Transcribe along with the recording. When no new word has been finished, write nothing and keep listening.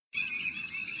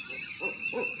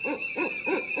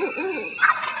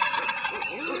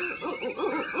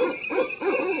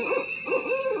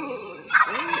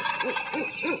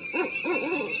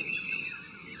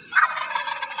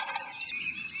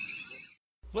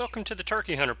Welcome to the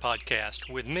Turkey Hunter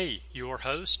Podcast with me, your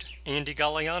host, Andy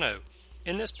Galliano.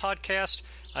 In this podcast,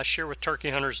 I share with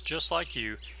turkey hunters just like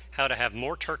you how to have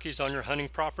more turkeys on your hunting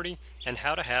property and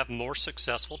how to have more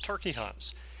successful turkey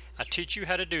hunts. I teach you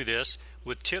how to do this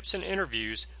with tips and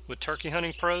interviews with turkey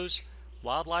hunting pros,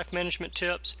 wildlife management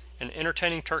tips, and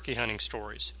entertaining turkey hunting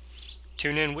stories.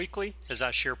 Tune in weekly as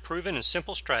I share proven and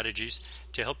simple strategies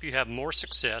to help you have more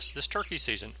success this turkey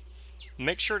season.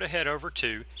 Make sure to head over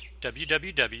to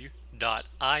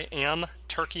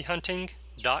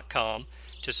www.iamturkeyhunting.com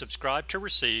to subscribe to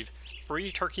receive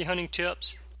free turkey hunting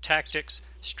tips, tactics,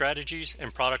 strategies,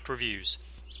 and product reviews.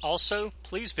 Also,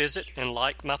 please visit and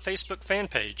like my Facebook fan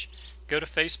page. Go to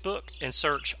Facebook and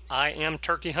search I Am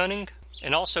Turkey Hunting,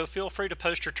 and also feel free to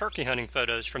post your turkey hunting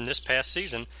photos from this past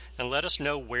season and let us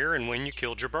know where and when you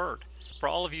killed your bird. For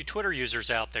all of you Twitter users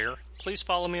out there, please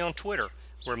follow me on Twitter,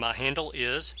 where my handle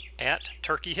is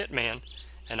 @TurkeyHitman,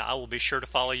 and I will be sure to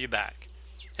follow you back.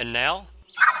 And now,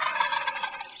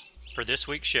 for this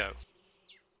week's show.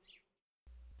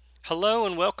 Hello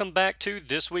and welcome back to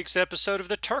this week's episode of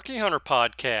the Turkey Hunter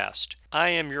Podcast. I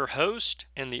am your host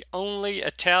and the only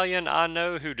Italian I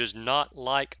know who does not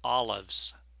like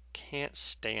olives. Can't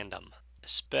stand them,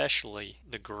 especially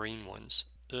the green ones.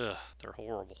 Ugh, they're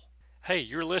horrible. Hey,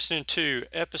 you're listening to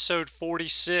episode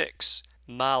 46.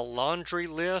 My laundry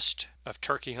list of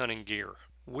turkey hunting gear.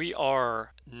 We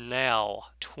are now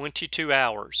 22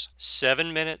 hours,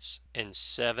 7 minutes, and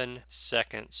 7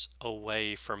 seconds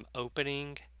away from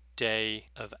opening day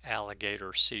of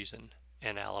alligator season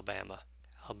in Alabama.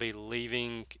 I'll be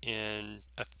leaving in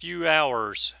a few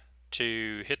hours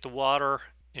to hit the water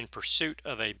in pursuit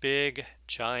of a big,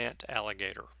 giant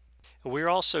alligator. We're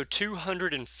also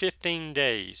 215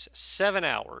 days, 7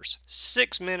 hours,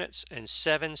 6 minutes, and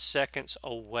 7 seconds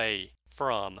away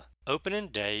from opening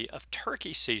day of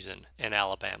turkey season in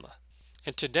Alabama.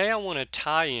 And today I want to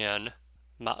tie in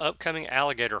my upcoming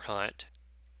alligator hunt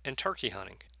and turkey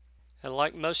hunting. And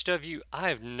like most of you, I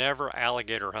have never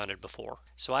alligator hunted before,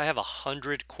 so I have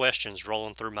 100 questions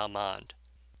rolling through my mind.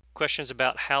 Questions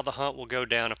about how the hunt will go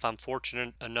down if I'm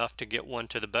fortunate enough to get one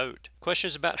to the boat.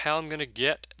 Questions about how I'm going to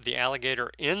get the alligator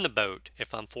in the boat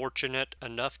if I'm fortunate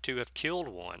enough to have killed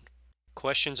one.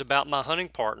 Questions about my hunting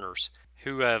partners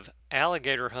who have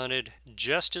alligator hunted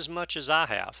just as much as I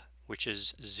have, which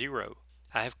is 0.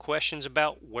 I have questions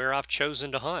about where I've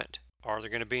chosen to hunt. Are there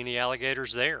going to be any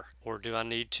alligators there? Or do I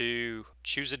need to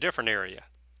choose a different area?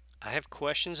 I have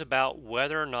questions about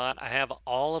whether or not I have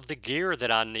all of the gear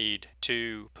that I need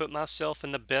to put myself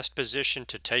in the best position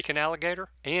to take an alligator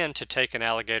and to take an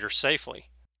alligator safely.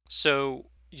 So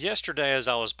yesterday, as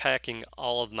I was packing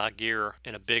all of my gear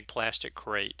in a big plastic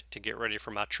crate to get ready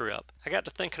for my trip, I got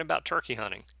to thinking about turkey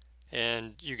hunting.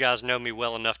 And you guys know me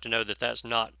well enough to know that that's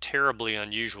not terribly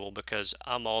unusual because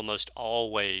I'm almost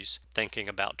always thinking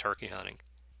about turkey hunting.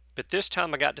 But this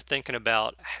time I got to thinking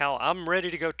about how I'm ready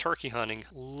to go turkey hunting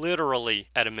literally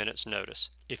at a minute's notice.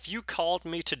 If you called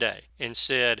me today and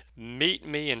said, meet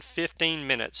me in 15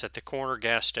 minutes at the corner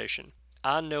gas station,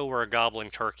 I know where a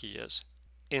gobbling turkey is.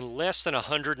 In less than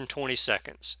 120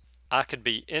 seconds, I could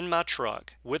be in my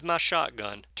truck with my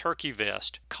shotgun, turkey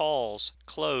vest, calls,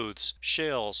 clothes,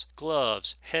 shells,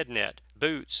 gloves, head net,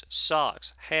 boots,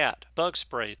 socks, hat, bug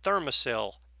spray,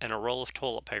 Thermacell, and a roll of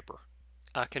toilet paper.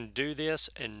 I can do this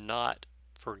and not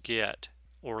forget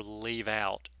or leave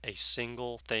out a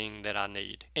single thing that I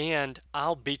need. And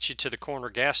I'll beat you to the corner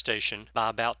gas station by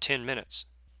about 10 minutes.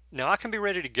 Now I can be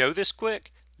ready to go this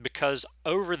quick because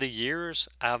over the years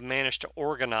I've managed to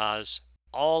organize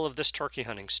all of this turkey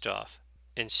hunting stuff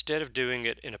instead of doing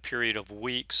it in a period of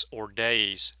weeks or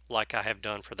days like I have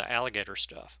done for the alligator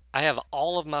stuff. I have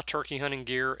all of my turkey hunting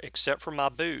gear except for my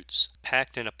boots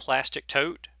packed in a plastic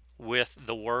tote with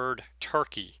the word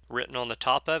turkey written on the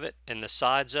top of it and the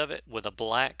sides of it with a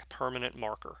black permanent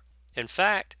marker. In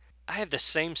fact, I have the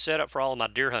same setup for all of my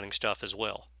deer hunting stuff as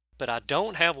well. But I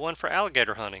don't have one for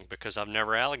alligator hunting because I've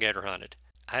never alligator hunted.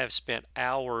 I have spent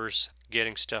hours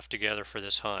getting stuff together for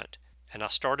this hunt, and I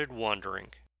started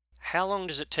wondering, how long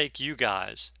does it take you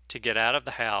guys to get out of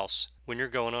the house when you're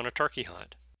going on a turkey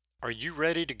hunt? Are you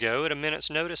ready to go at a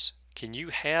minute's notice? Can you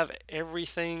have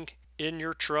everything in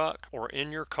your truck or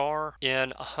in your car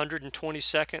in 120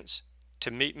 seconds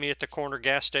to meet me at the corner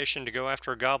gas station to go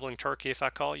after a gobbling turkey if I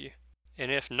call you?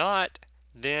 And if not,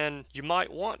 then you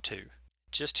might want to. It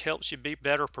just helps you be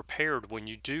better prepared when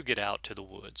you do get out to the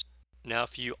woods. Now,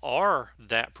 if you are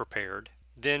that prepared,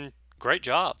 then great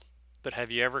job. But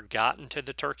have you ever gotten to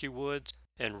the turkey woods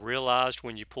and realized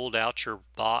when you pulled out your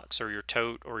box or your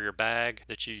tote or your bag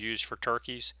that you use for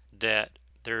turkeys that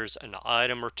there's an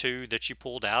item or two that you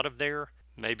pulled out of there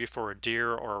maybe for a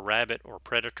deer or a rabbit or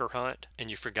predator hunt, and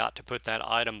you forgot to put that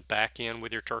item back in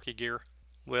with your turkey gear?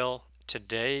 Well,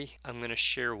 today I'm going to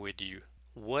share with you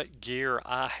what gear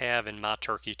I have in my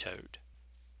turkey tote.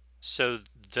 So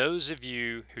those of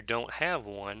you who don't have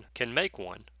one can make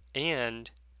one. And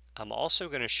I'm also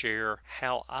going to share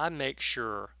how I make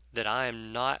sure that I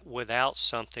am not without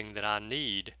something that I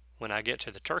need when I get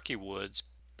to the turkey woods,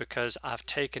 because I've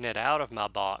taken it out of my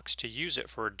box to use it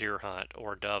for a deer hunt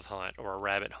or a dove hunt or a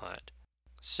rabbit hunt.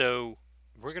 So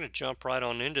we're going to jump right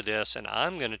on into this, and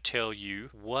I'm going to tell you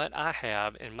what I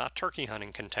have in my turkey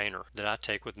hunting container that I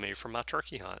take with me for my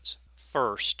turkey hunts.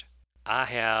 First, I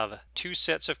have 2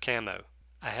 sets of camo.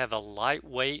 I have a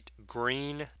lightweight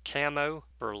green camo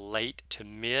for late to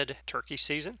mid turkey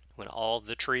season when all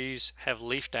the trees have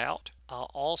leafed out.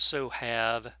 I'll also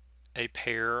have a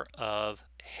pair of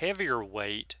heavier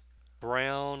weight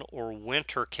brown or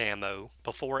winter camo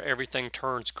before everything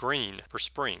turns green for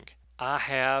spring. I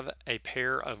have a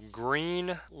pair of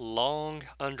green long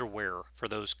underwear for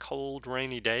those cold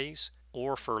rainy days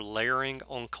or for layering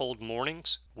on cold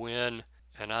mornings when,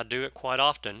 and I do it quite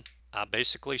often, I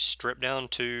basically strip down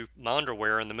to my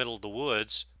underwear in the middle of the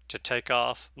woods to take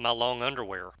off my long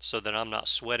underwear so that I'm not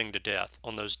sweating to death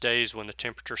on those days when the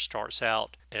temperature starts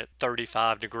out at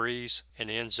 35 degrees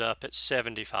and ends up at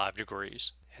 75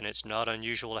 degrees. And it's not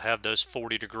unusual to have those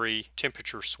 40-degree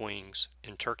temperature swings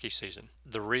in turkey season.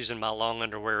 The reason my long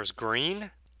underwear is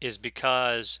green is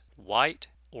because white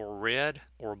or red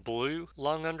or blue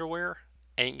long underwear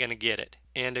ain't going to get it.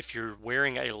 And if you're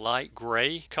wearing a light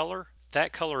gray color,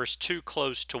 that color is too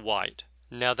close to white.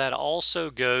 Now that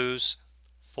also goes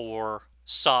for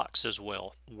socks as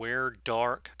well. Wear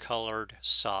dark colored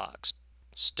socks.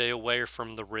 Stay away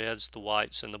from the reds, the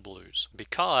whites, and the blues,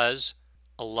 because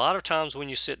a lot of times when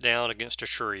you sit down against a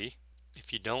tree,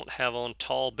 if you don't have on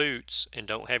tall boots and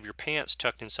don't have your pants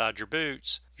tucked inside your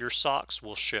boots, your socks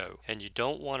will show. And you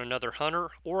don't want another hunter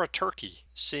or a turkey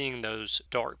seeing those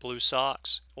dark blue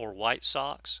socks or white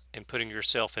socks and putting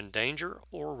yourself in danger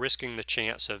or risking the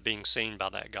chance of being seen by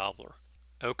that gobbler.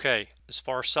 Okay, as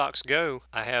far as socks go,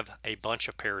 I have a bunch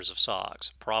of pairs of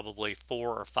socks, probably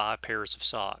 4 or 5 pairs of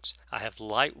socks. I have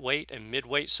lightweight and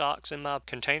midweight socks in my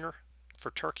container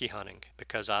for turkey hunting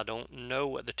because I don't know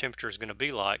what the temperature is going to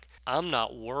be like. I'm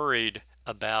not worried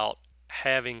about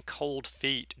having cold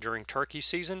feet during turkey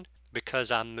season because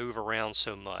I move around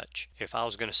so much. If I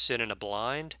was going to sit in a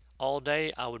blind all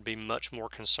day, I would be much more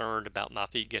concerned about my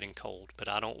feet getting cold, but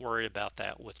I don't worry about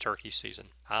that with turkey season.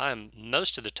 I'm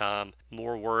most of the time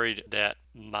more worried that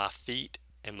my feet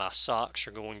and my socks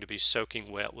are going to be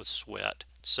soaking wet with sweat.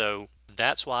 So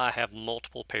that's why I have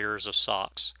multiple pairs of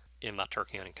socks in my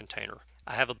turkey hunting container.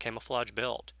 I have a camouflage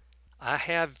belt. I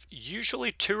have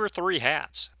usually 2 or 3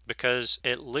 hats because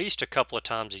at least a couple of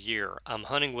times a year I'm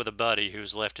hunting with a buddy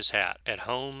who's left his hat at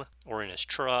home or in his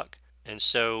truck. And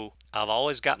so I've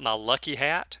always got my lucky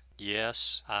hat.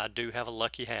 Yes, I do have a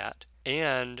lucky hat.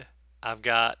 And I've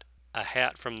got a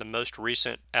hat from the most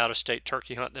recent out-of-state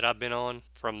turkey hunt that I've been on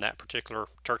from that particular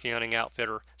turkey hunting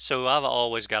outfitter. So I've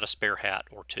always got a spare hat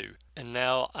or 2. And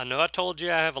now I know I told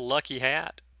you I have a lucky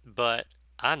hat, but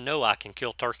I know I can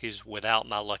kill turkeys without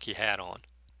my lucky hat on.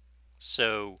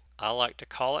 So I like to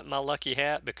call it my lucky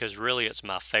hat because really it's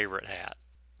my favorite hat.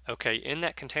 Okay, in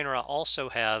that container I also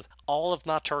have all of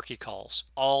my turkey calls,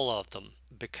 all of them,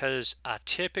 because I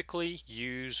typically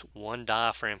use one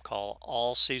diaphragm call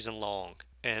all season long.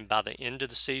 And by the end of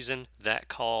the season, that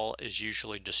call is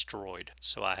usually destroyed,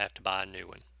 so I have to buy a new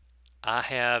one. I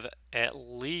have at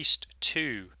least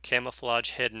 2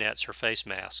 camouflage head nets or face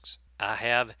masks. I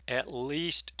have at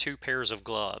least 2 pairs of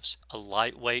gloves, a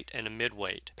lightweight and a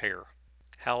midweight pair.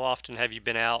 How often have you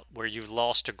been out where you've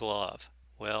lost a glove?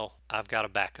 Well, I've got a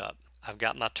backup. I've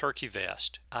got my turkey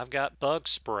vest. I've got bug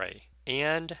spray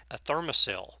and a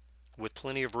Thermacell with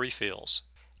plenty of refills.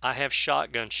 I have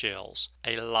shotgun shells,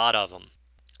 a lot of them.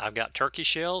 I've got turkey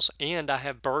shells and I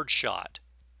have bird shot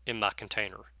in my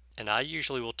container. And I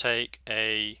usually will take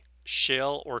a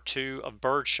shell or 2 of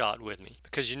bird shot with me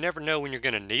because you never know when you're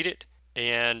going to need it.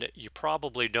 And you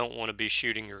probably don't want to be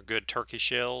shooting your good turkey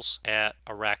shells at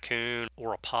a raccoon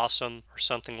or a possum or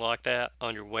something like that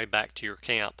on your way back to your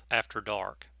camp after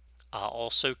dark. I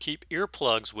also keep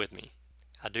earplugs with me.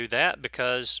 I do that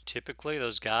because typically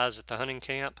those guys at the hunting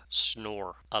camp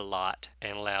snore a lot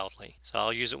and loudly. So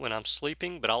I'll use it when I'm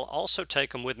sleeping, but I'll also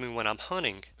take them with me when I'm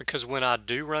hunting because when I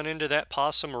do run into that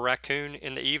possum or raccoon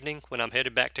in the evening when I'm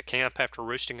headed back to camp after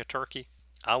roosting a turkey,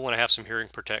 I want to have some hearing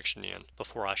protection in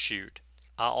before I shoot.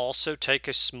 I also take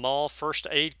a small first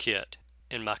aid kit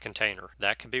in my container.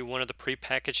 That can be one of the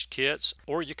prepackaged kits,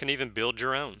 or you can even build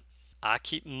your own. I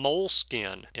keep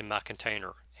moleskin in my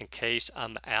container in case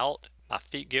I'm out, my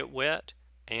feet get wet,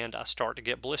 and I start to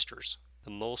get blisters. The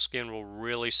moleskin will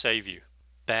really save you.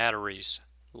 Batteries,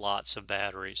 lots of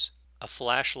batteries. A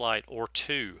flashlight or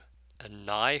two. A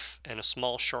knife and a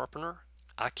small sharpener.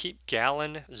 I keep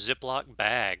gallon Ziploc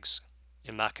bags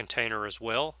in my container as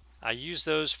well. I use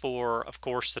those for, of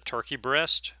course, the turkey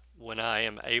breast when I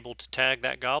am able to tag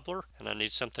that gobbler and I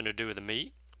need something to do with the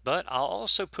meat. But I'll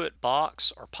also put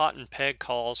box or pot and peg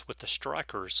calls with the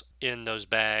strikers in those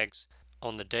bags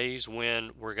on the days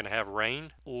when we're going to have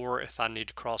rain or if I need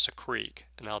to cross a creek.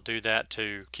 And I'll do that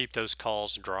to keep those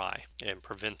calls dry and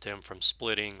prevent them from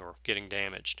splitting or getting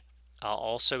damaged. I'll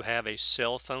also have a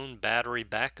cell phone battery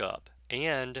backup,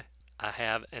 and I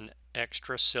have an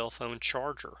extra cell phone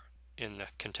charger in the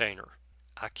container.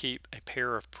 I keep a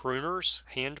pair of pruners,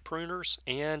 hand pruners,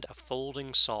 and a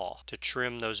folding saw to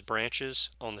trim those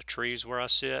branches on the trees where I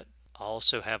sit. I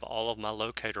also have all of my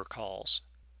locator calls.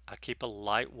 I keep a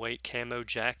lightweight camo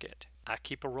jacket. I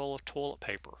keep a roll of toilet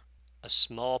paper, a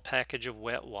small package of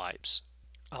wet wipes.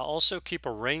 I also keep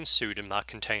a rain suit in my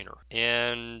container.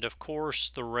 And of course,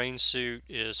 the rain suit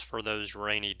is for those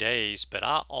rainy days, but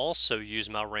I also use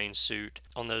my rain suit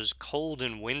on those cold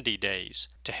and windy days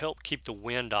to help keep the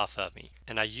wind off of me.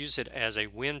 And I use it as a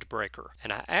windbreaker.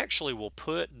 And I actually will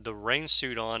put the rain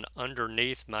suit on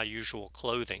underneath my usual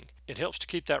clothing. It helps to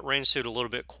keep that rain suit a little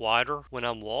bit quieter when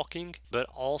I'm walking, but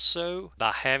also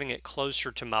by having it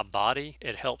closer to my body,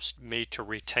 it helps me to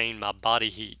retain my body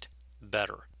heat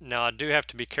better. Now, I do have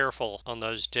to be careful on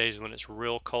those days when it's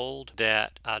real cold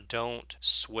that I don't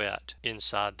sweat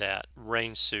inside that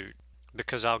rain suit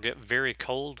because I'll get very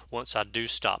cold once I do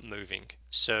stop moving.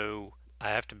 So I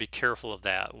have to be careful of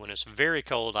that. When it's very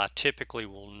cold, I typically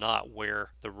will not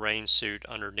wear the rain suit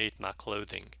underneath my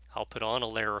clothing. I'll put on a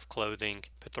layer of clothing,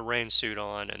 put the rain suit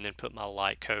on, and then put my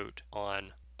light coat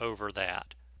on over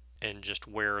that and just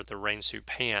wear the rain suit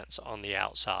pants on the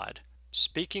outside.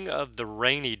 Speaking of the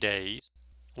rainy days,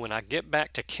 when I get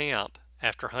back to camp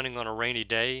after hunting on a rainy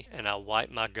day and I wipe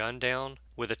my gun down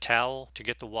with a towel to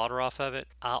get the water off of it,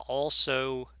 I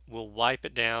also will wipe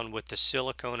it down with the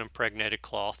silicone impregnated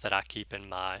cloth that I keep in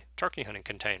my turkey hunting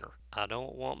container. I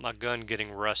don't want my gun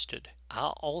getting rusted. I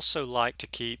also like to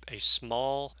keep a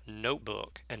small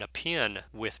notebook and a pen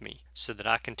with me so that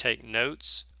I can take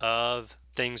notes of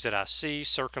things that I see,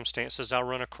 circumstances I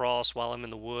run across while I'm in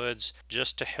the woods,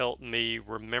 just to help me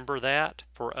remember that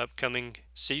for upcoming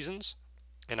seasons.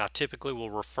 And I typically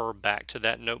will refer back to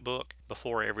that notebook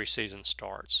before every season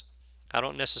starts. I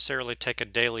don't necessarily take a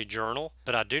daily journal,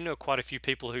 but I do know quite a few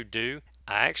people who do.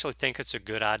 I actually think it's a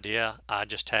good idea. I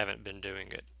just haven't been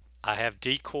doing it. I have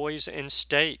decoys and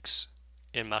stakes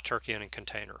in my turkey hunting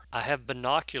container. I have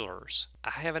binoculars.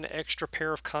 I have an extra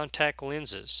pair of contact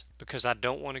lenses because I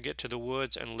don't want to get to the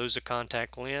woods and lose a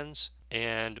contact lens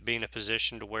and be in a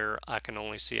position to where I can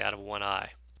only see out of one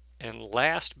eye. And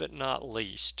last but not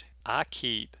least, I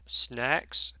keep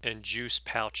snacks and juice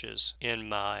pouches in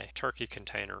my turkey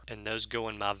container, and those go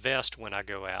in my vest when I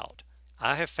go out.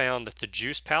 I have found that the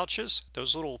juice pouches,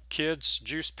 those little kids'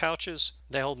 juice pouches,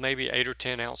 they hold maybe 8 or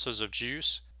 10 ounces of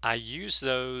juice. I use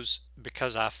those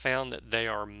because I found that they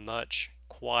are much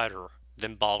quieter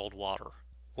than bottled water.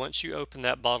 Once you open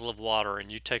that bottle of water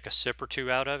and you take a sip or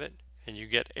two out of it, and you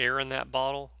get air in that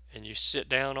bottle, and you sit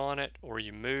down on it, or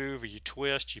you move, or you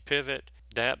twist, you pivot,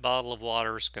 that bottle of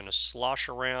water is going to slosh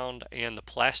around, and the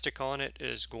plastic on it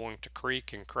is going to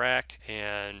creak and crack,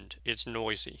 and it's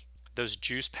noisy. Those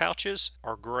juice pouches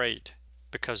are great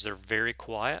because they're very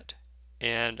quiet,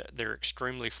 and they're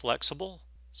extremely flexible,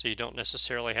 so you don't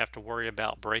necessarily have to worry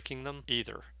about breaking them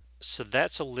either. So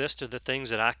that's a list of the things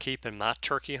that I keep in my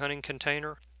turkey hunting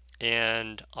container,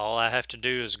 and all I have to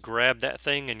do is grab that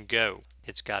thing and go.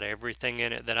 It's got everything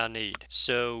in it that I need.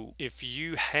 So if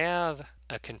you have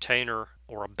a container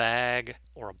or a bag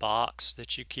or a box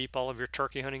that you keep all of your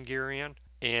turkey hunting gear in,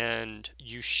 and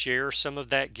you share some of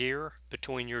that gear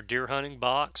between your deer hunting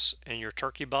box and your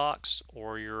turkey box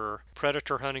or your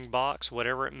predator hunting box,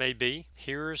 whatever it may be,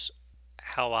 here's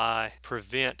how I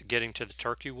prevent getting to the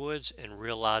turkey woods and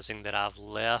realizing that I've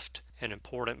left an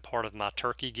important part of my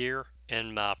turkey gear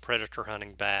in my predator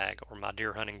hunting bag or my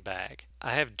deer hunting bag.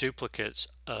 I have duplicates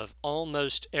of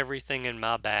almost everything in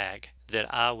my bag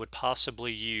that I would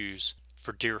possibly use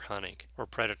for deer hunting or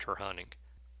predator hunting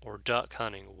or duck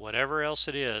hunting, whatever else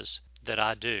it is that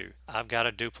I do. I've got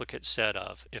a duplicate set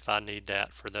of if I need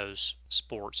that for those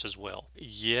sports as well.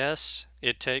 Yes,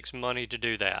 it takes money to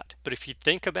do that. But if you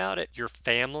think about it, your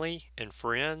family and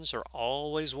friends are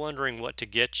always wondering what to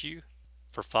get you.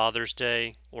 for Father's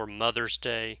Day or Mother's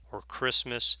Day or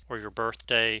Christmas or your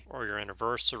birthday or your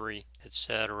anniversary,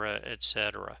 etc.,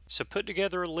 etc. So put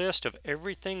together a list of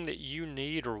everything that you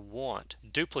need or want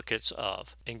duplicates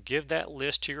of and give that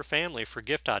list to your family for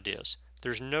gift ideas.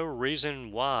 There's no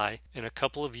reason why in a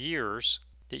couple of years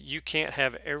that you can't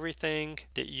have everything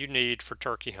that you need for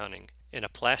turkey hunting in a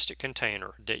plastic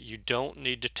container that you don't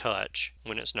need to touch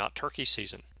when it's not turkey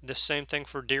season. The same thing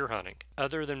for deer hunting.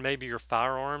 Other than maybe your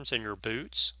firearms and your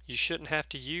boots, you shouldn't have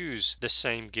to use the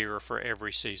same gear for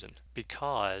every season,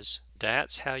 because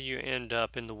that's how you end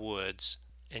up in the woods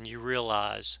and you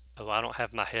realize, oh, I don't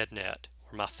have my head net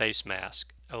or my face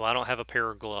mask. Oh, I don't have a pair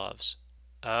of gloves.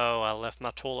 Oh, I left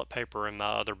my toilet paper in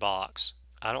my other box.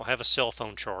 I don't have a cell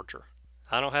phone charger.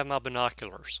 I don't have my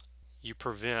binoculars. You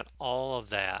prevent all of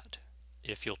that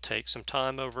if you'll take some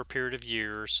time over a period of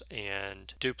years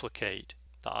and duplicate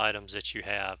the items that you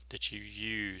have that you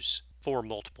use for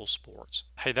multiple sports.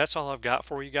 Hey, that's all I've got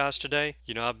for you guys today.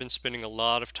 I've been spending a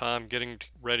lot of time getting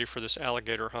ready for this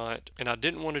alligator hunt, and I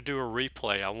didn't want to do a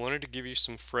replay. I wanted to give you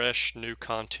some fresh new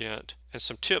content and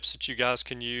some tips that you guys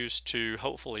can use to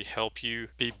hopefully help you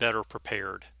be better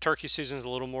prepared. Turkey season is a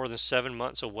little more than 7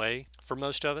 months away for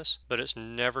most of us, but it's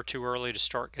never too early to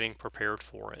start getting prepared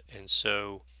for it. And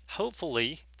so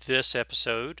hopefully this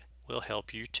episode will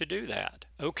help you to do that.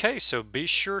 Okay, so be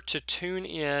sure to tune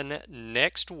in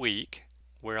next week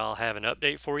where I'll have an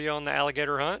update for you on the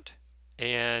alligator hunt,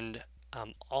 and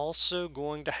I'm also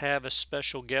going to have a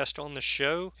special guest on the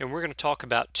show, and we're going to talk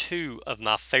about two of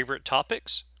my favorite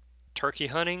topics: turkey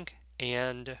hunting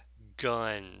and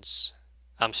guns.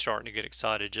 I'm starting to get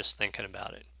excited just thinking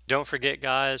about it. Don't forget,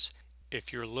 guys,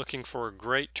 if you're looking for a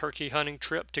great turkey hunting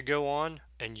trip to go on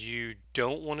and you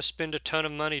don't want to spend a ton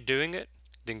of money doing it,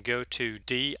 then go to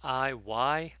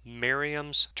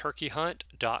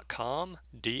DIYMerriamsTurkeyHunt.com,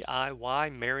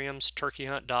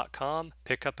 DIYMerriamsTurkeyHunt.com.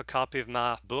 Pick up a copy of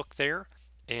my book there,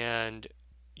 and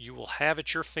you will have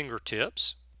at your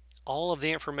fingertips all of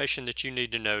the information that you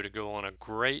need to know to go on a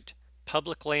great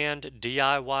public land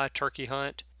DIY turkey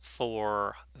hunt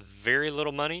for very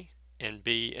little money and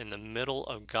be in the middle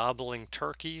of gobbling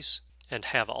turkeys and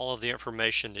have all of the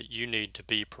information that you need to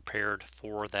be prepared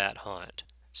for that hunt.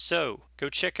 So, go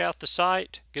check out the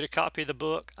site, get a copy of the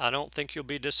book. I don't think you'll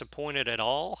be disappointed at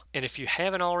all. And if you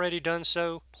haven't already done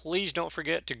so, please don't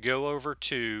forget to go over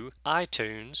to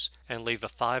iTunes and leave a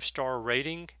 5-star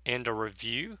rating and a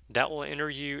review. That will enter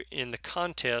you in the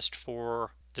contest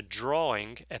for the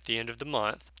drawing at the end of the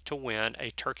month to win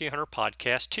a Turkey Hunter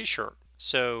Podcast t-shirt.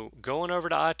 So go on over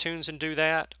to iTunes and do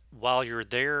that. While you're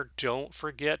there, don't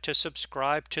forget to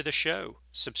subscribe to the show.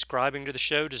 Subscribing to the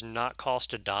show does not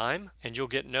cost a dime, and you'll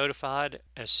get notified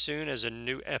as soon as a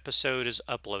new episode is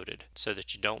uploaded so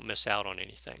that you don't miss out on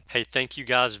anything. Hey, thank you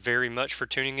guys very much for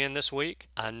tuning in this week.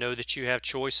 I know that you have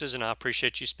choices, and I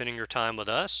appreciate you spending your time with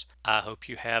us. I hope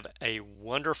you have a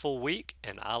wonderful week,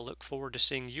 and I look forward to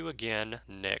seeing you again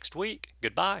next week.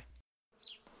 Goodbye.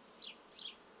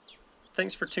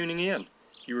 Thanks for tuning in.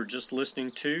 You were just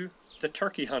listening to the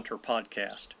Turkey Hunter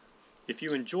Podcast. If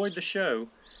you enjoyed the show,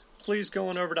 please go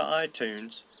on over to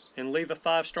iTunes and leave a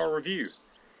 5-star review.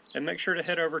 And make sure to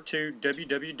head over to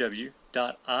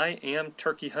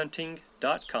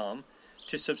www.iamturkeyhunting.com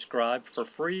to subscribe for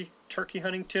free turkey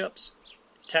hunting tips,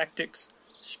 tactics,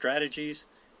 strategies,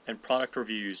 and product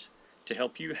reviews to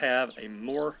help you have a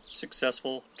more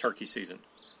successful turkey season.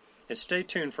 And stay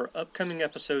tuned for upcoming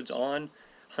episodes on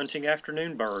hunting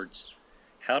afternoon birds,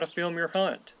 how to film your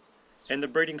hunt, and the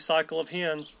breeding cycle of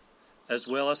hens, as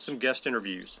well as some guest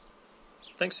interviews.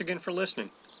 Thanks again for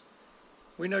listening.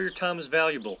 We know your time is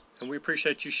valuable, and we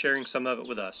appreciate you sharing some of it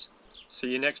with us.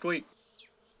 See you next week.